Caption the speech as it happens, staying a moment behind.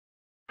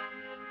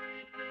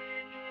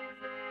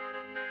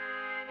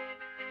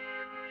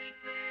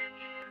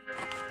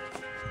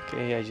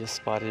Okay, I just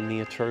spotted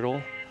me a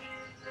turtle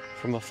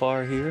from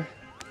afar here.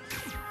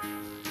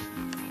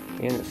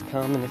 And it's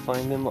common to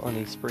find them on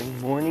a spring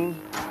morning.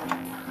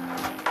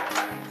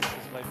 This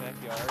is my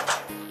backyard.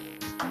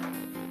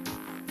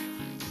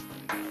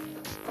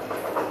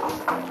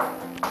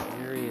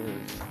 Here he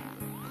is.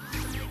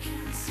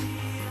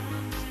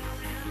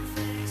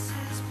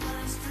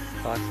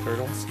 Fox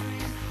turtle.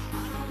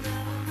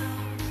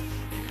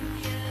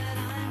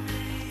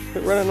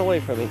 Quit running away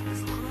from me.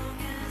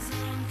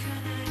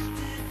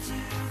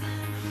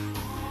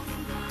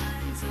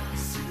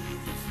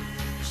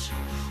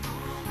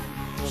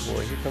 Oh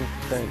boy, here comes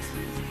the fence.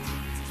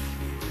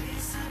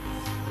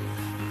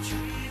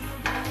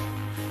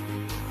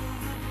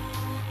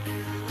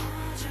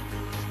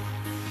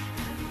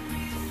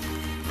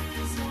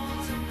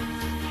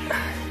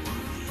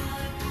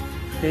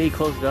 Okay, he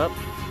closed up.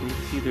 You can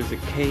see there's a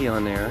K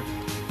on there.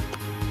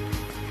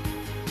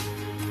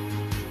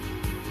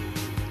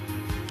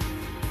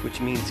 Which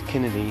means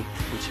Kennedy,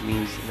 which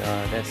means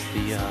that's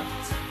the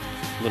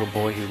little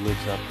boy who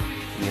lives up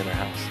in the other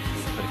house.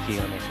 We put a K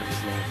on there for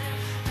his name.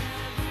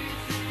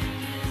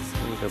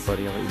 There you go,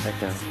 buddy. I'll let you back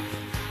down.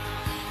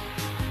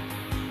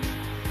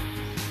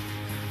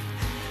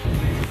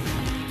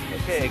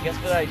 Okay, guess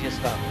what I just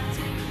found?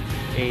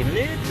 A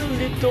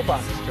little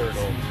box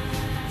turtle.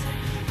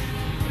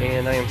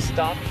 And I am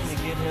stopping to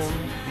get him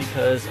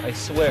because I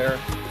swear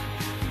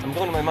I'm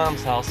going to my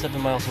mom's house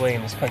 7 miles away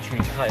in this country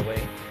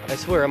highway. I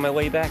swear on my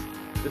way back,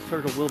 this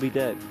turtle will be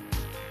dead.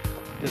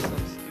 Because some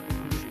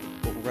stupid goofy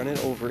will run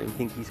it over and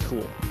think he's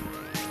cool.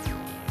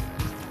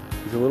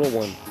 He's a little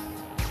one.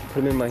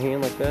 Put him in my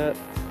hand like that.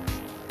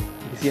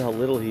 You can see how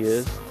little he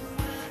is.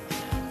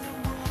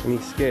 And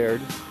he's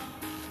scared.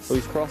 So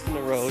he's crossing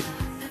the road.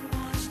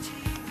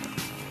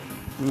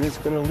 I'm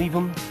just going to leave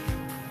him.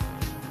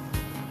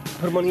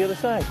 Put him on the other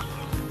side.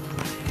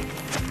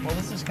 Well,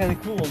 this is kind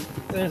of cool.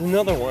 There's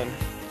another one.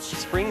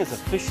 Spring is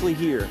officially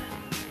here.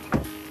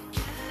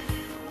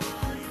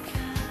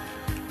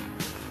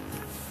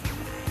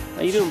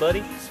 How you doing,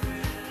 buddy?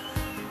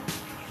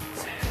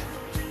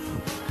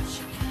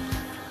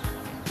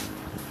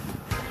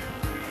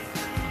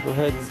 Go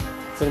ahead and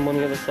put him on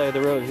the other side of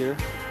the road here.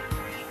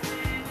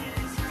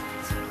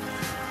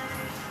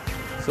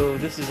 So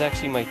this is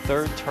actually my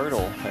third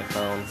turtle I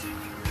found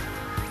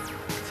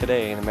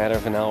today in a matter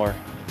of an hour.